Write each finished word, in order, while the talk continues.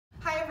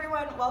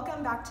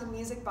welcome back to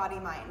Music, Body,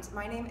 Mind.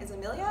 My name is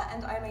Amelia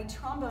and I'm a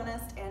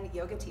trombonist and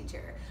yoga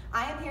teacher.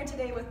 I am here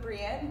today with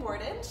Brianne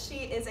Borden.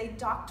 She is a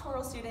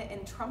doctoral student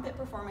in trumpet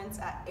performance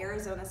at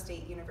Arizona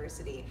State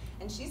University,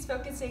 and she's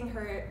focusing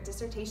her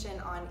dissertation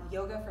on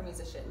yoga for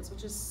musicians,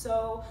 which is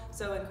so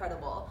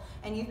incredible.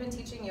 And you've been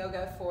teaching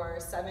yoga for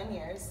 7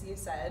 years, you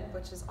said,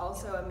 which is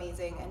also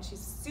amazing, and she's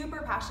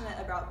super passionate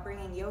about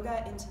bringing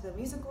yoga into the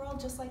music world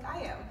just like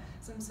I am.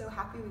 So I'm so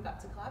happy we got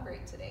to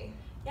collaborate today.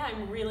 Yeah,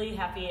 I'm really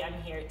happy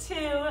I'm here too,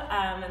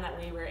 and that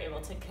we were able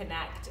to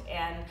connect.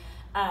 And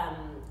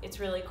it's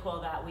really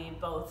cool that we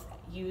both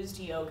used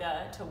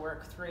yoga to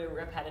work through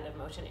repetitive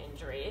motion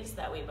injuries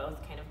that we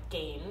both kind of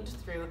gained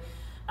through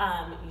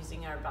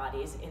using our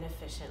bodies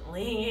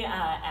inefficiently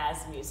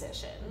as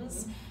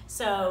musicians. Mm-hmm.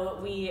 So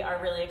we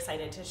are really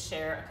excited to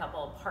share a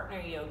couple partner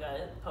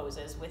yoga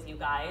poses with you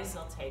guys.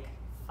 They'll take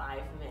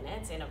 5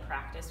 minutes in a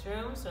practice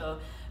room. So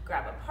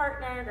grab a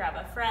partner, grab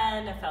a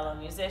friend, a fellow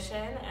musician,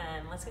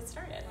 and let's get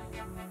started.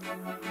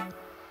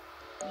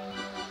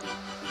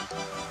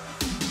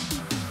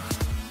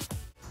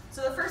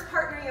 So the first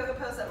partner yoga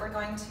pose that we're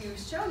going to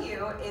show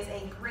you is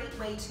a great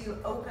way to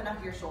open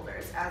up your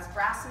shoulders. As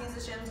brass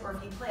musicians, or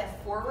if you play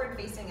a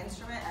forward-facing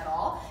instrument at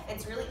all,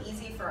 it's really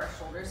easy for our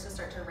shoulders to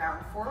start to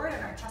round forward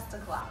and our chest to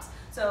collapse.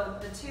 So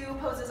the two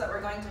poses that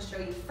we're going to show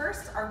you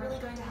first are really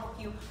going to help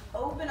you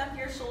open up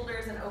your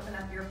shoulders and open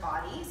up your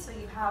body so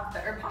you have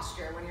better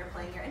posture when you're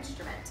playing your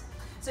instrument.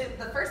 So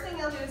the first thing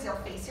you'll do is you'll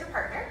face your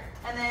partner,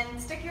 and then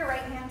stick your right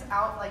hand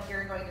out like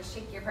you're going to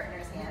shake your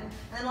partner's hand,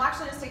 and then we'll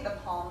actually just take the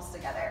palms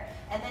together,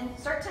 and then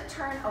start to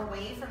turn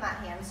away from that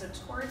hand, so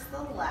towards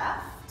the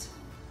left.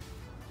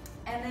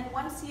 And then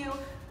once you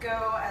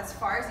go as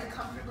far as you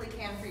comfortably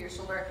can for your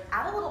shoulder,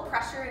 add a little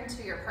pressure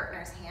into your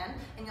partner's hand,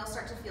 and you'll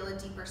start to feel a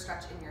deeper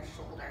stretch in your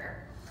shoulder.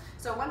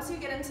 So once you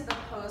get into the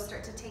pose,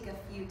 start to take a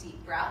few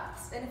deep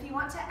breaths. And if you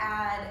want to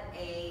add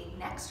a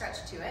neck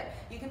stretch to it,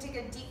 you can take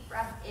a deep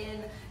breath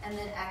in and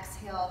then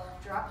exhale.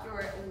 Drop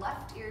your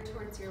left ear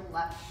towards your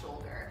left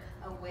shoulder,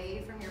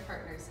 away from your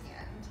partner's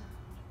hand.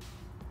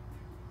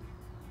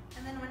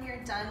 And then when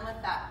you're done with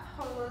that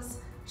pose,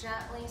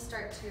 gently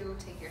start to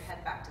take your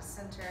head back to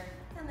center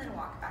and then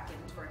walk back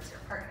in towards your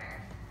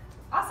partner.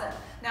 Awesome.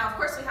 Now, of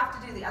course, we have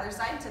to do the other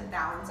side to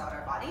balance out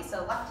our body.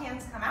 So left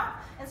hands come out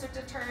and start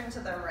to turn to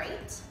the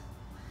right.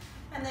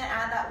 And then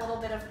add that little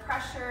bit of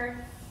pressure,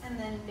 and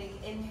then big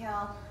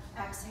inhale,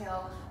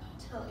 exhale,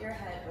 tilt your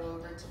head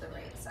over to the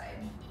right side.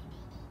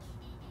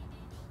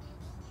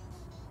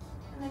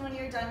 And then when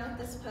you're done with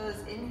this pose,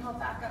 inhale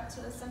back up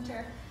to the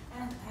center,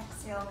 and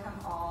exhale, come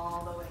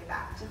all the way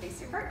back to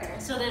face your partner.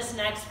 So this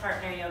next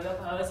partner yoga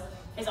pose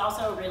is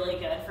also really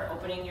good for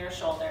opening your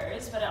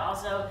shoulders, but it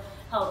also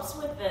helps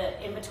with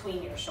the in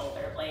between your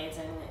shoulder blades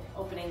and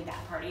opening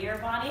that part of your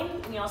body.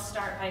 And you'll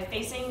start by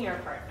facing your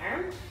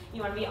partner.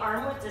 You want to be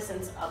arm width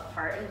distance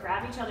apart and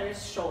grab each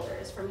other's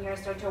shoulders. From here,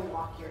 start to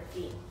walk your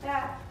feet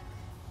back.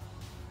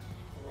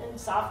 And then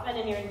soft bend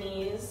in your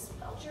knees,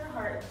 melt your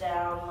heart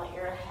down, let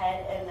your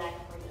head and neck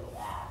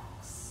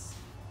relax.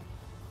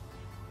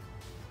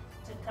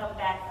 To come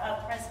back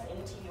up, press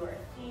into your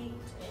feet.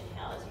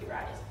 Inhale as you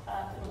rise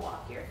up and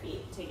walk your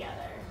feet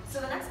together. So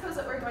the next pose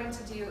that we're going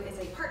to do is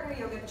a partner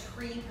yoga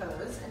tree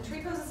pose. And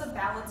tree pose is a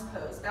balance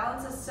pose.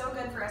 Balance is so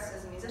good for us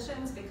as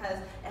musicians because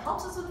it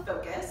helps us with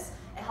focus,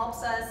 it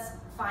helps us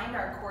find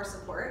our core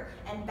support,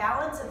 and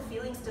balance and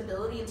feeling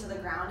stability into the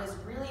ground is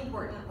really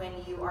important when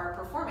you are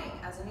performing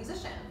as a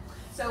musician.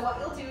 So what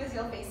you'll do is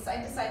you'll face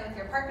side to side with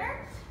your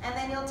partner, and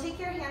then you'll take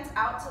your hands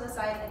out to the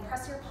side and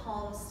press your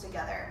palms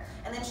together.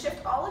 And then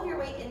shift all of your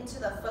weight into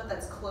the foot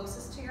that's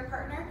closest to your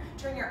partner.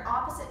 Turn your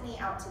opposite knee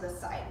out to the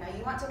side. Now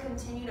you want to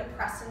continue to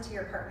press into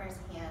your partner's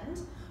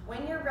hand.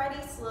 When you're ready,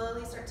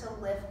 slowly start to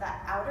lift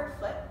that outer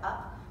foot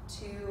up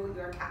to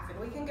your calf. And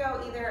we can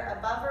go either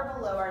above or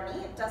below our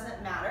knee, it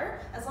doesn't matter,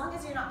 as long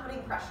as you're not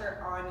putting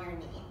pressure on your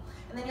knee.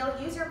 And then you'll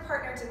use your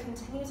partner to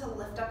continue to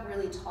lift up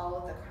really tall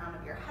with the crown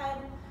of your head.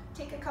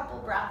 Take a couple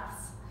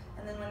breaths,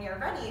 and then when you're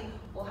ready,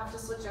 we'll have to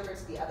switch over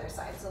to the other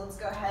side. So let's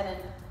go ahead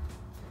and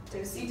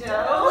do-si-do.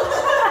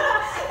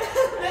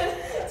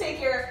 Then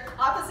take your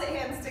opposite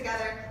hands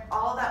together.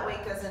 All that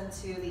weight goes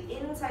into the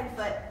inside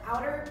foot,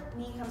 outer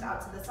knee comes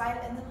out to the side,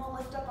 and then we'll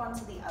lift up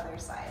onto the other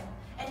side.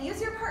 And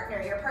use your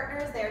partner. Your partner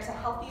is there to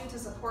help you, to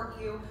support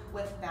you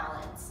with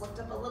balance. Lift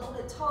up a little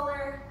bit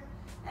taller,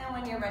 and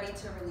when you're ready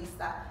to release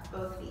that,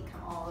 both feet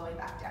come all the way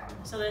back down.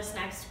 So this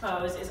next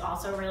pose is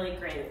also really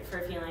great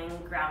for feeling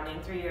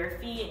grounding through your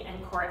feet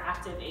and core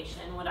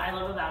activation. What I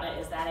love about it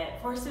is that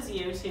it forces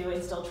you to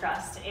instill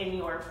trust in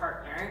your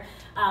partner,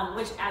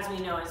 which, as we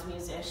know as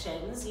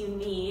musicians, you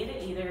need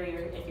either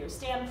if you're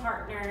stand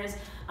partners,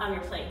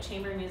 you're playing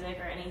chamber music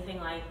or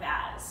anything like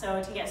that.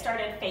 So to get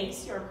started,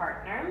 face your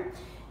partner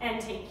and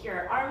take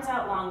your arms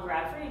out long,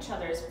 grab for each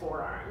other's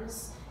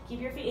forearms. Keep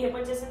your feet hip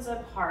width distance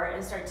apart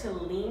and start to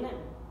lean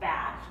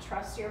back.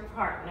 Trust your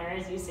partner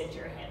as you sit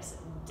your hips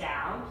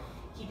down.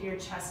 Keep your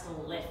chest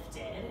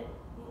lifted.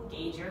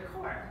 Engage your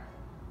core.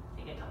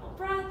 Take a couple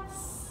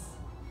breaths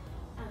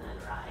and then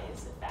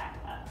rise back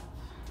up.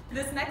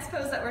 This next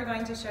pose that we're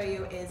going to show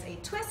you is a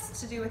twist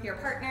to do with your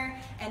partner,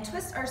 and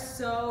twists are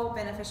so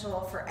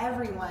beneficial for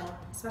everyone,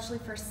 especially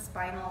for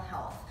spinal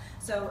health.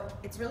 So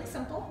it's really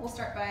simple. We'll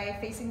start by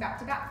facing back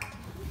to back.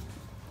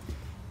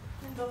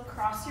 And both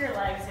cross your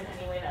legs in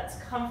any way that's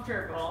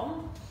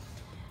comfortable.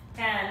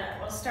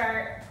 And we'll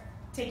start,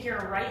 take your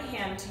right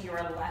hand to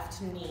your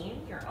left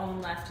knee, your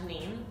own left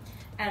knee,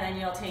 and then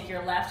you'll take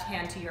your left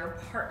hand to your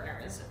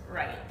partner's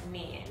right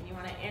knee. And you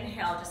want to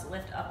inhale, just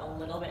lift up a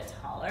little bit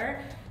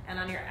taller. And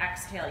on your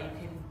exhale, you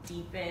can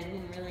deepen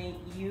and really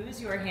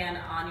use your hand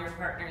on your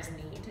partner's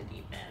knee to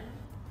deepen.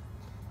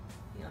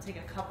 You'll take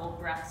a couple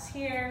breaths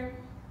here.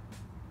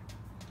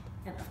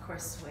 And of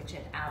course, switch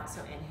it out.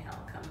 So inhale,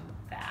 come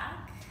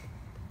back.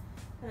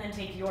 And then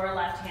take your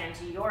left hand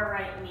to your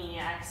right knee.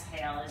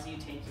 Exhale as you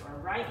take your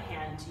right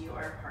hand to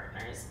your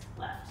partner's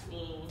left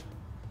knee.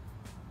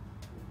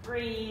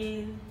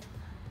 Breathe.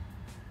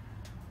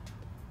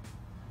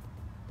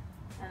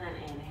 And then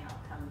inhale,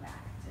 come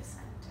back to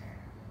center.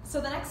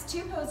 So the next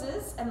two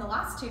poses and the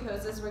last two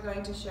poses we're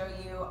going to show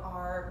you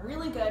are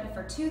really good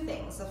for two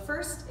things. The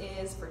first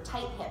is for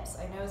tight hips.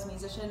 I know as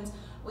musicians,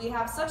 we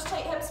have such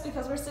tight hips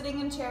because we're sitting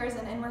in chairs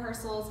and in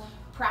rehearsals,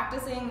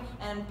 practicing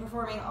and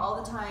performing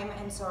all the time,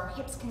 and so our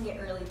hips can get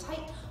really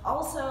tight.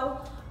 Also,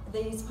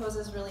 these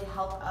poses really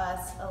help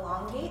us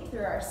elongate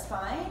through our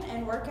spine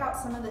and work out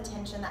some of the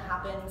tension that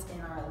happens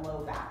in our low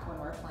back when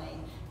we're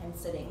playing and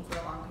sitting for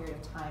a long period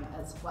of time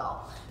as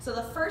well. So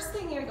the first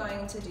thing you're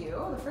going to do,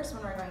 the first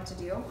one we're going to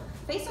do,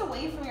 face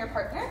away from your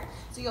partner.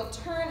 So you'll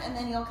turn and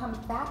then you'll come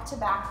back to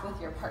back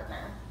with your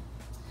partner.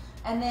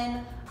 And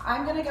then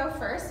I'm gonna go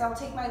first. I'll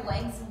take my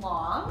legs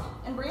long,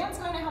 and Brianne's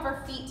going to have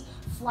her feet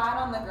flat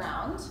on the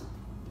ground.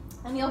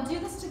 And you'll do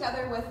this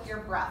together with your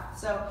breath.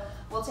 So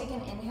we'll take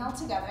an inhale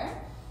together.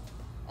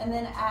 And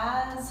then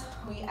as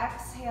we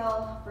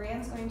exhale,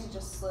 Brianne's going to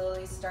just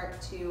slowly start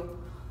to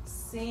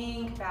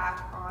sink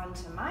back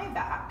onto my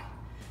back.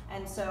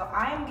 And so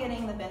I'm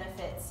getting the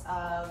benefits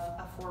of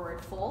a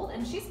forward fold,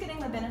 and she's getting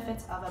the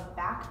benefits of a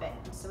back bend.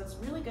 So it's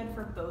really good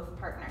for both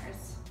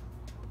partners.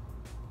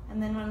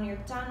 And then when you're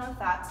done with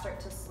that,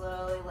 start to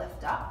slowly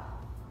lift up.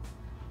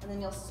 And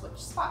then you'll switch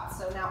spots.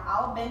 So now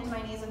I'll bend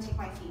my knees and take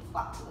my feet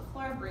flat to the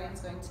floor. Brianne's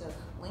going to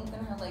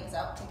lengthen her legs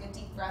out, take a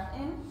deep breath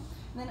in.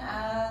 And then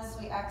as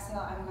we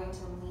exhale, I'm going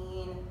to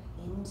lean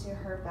into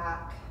her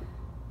back.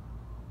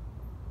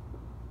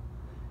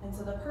 And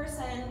so the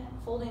person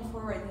folding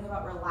forward, think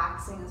about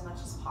relaxing as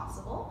much as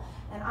possible.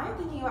 And I'm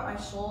thinking about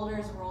my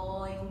shoulders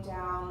rolling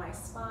down my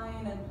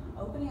spine and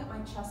opening up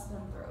my chest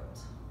and throat.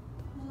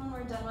 And when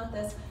we're done with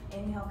this,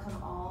 inhale,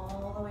 come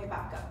all the way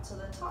back up to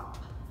the top.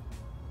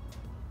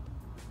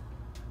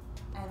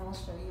 And we'll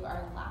show you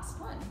our last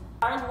one.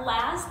 Our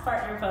last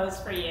partner pose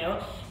for you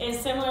is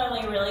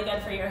similarly really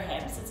good for your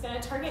hips. It's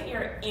going to target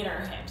your inner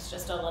hips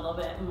just a little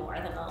bit more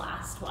than the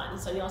last one.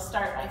 So you'll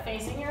start by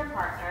facing your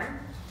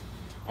partner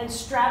and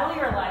straddle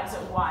your legs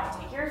wide.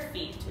 Take your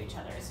feet to each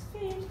other's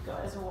feet. Go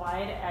as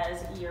wide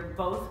as you're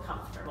both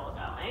comfortable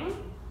going.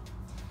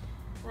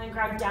 And then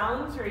grab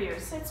down through your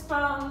sits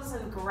bones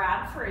and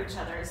grab for each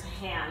other's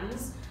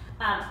hands.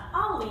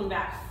 I'll lean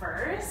back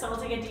first, so we'll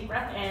take a deep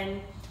breath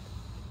in.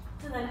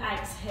 And then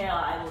exhale,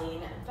 I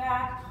lean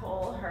back,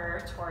 pull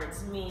her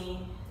towards me.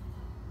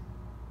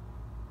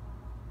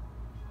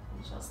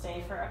 And she'll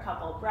stay for a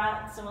couple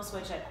breaths, and we'll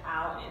switch it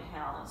out.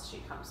 Inhale as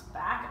she comes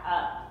back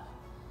up.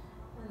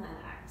 And then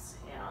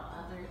exhale,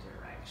 other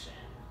direction.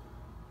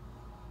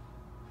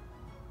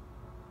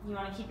 You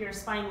want to keep your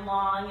spine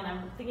long, and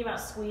I'm thinking about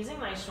squeezing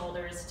my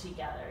shoulders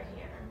together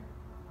here.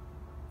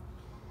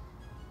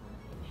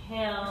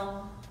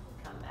 Inhale,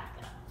 come back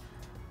up.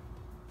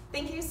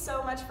 Thank you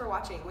so much for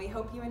watching. We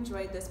hope you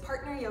enjoyed this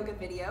partner yoga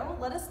video.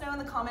 Let us know in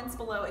the comments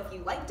below if you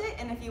liked it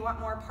and if you want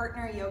more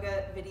partner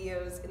yoga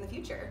videos in the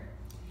future.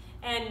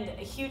 And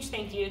a huge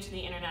thank you to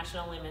the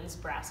International Women's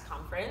Brass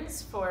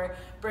Conference for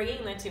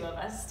bringing the two of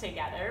us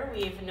together.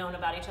 We've known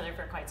about each other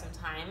for quite some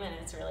time, and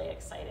it's really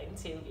exciting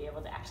to be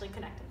able to actually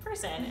connect in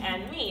person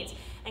and meet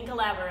and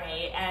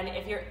collaborate. And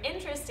if you're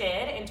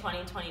interested, in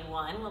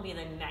 2021 will be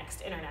the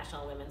next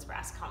International Women's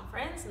Brass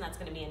Conference, and that's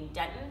going to be in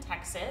Denton,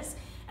 Texas,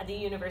 at the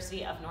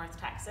University of North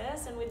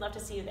Texas, and we'd love to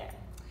see you there.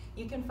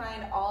 You can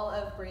find all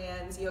of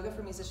Brianne's Yoga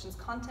for Musicians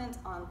content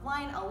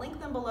online. I'll link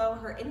them below.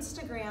 Her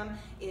Instagram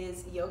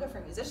is Yoga for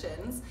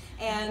Musicians,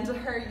 and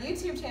her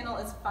YouTube channel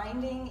is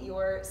Finding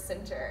Your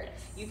Center.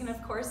 You can,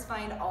 of course,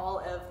 find all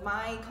of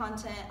my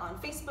content on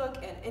Facebook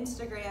and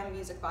Instagram,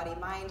 Music Body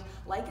Mind.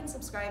 Like and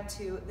subscribe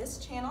to this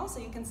channel so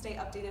you can stay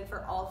updated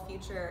for all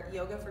future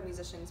Yoga for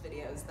Musicians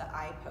videos that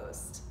I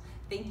post.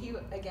 Thank you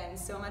again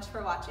so much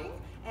for watching,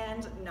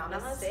 and namaste.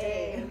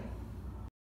 Namaste.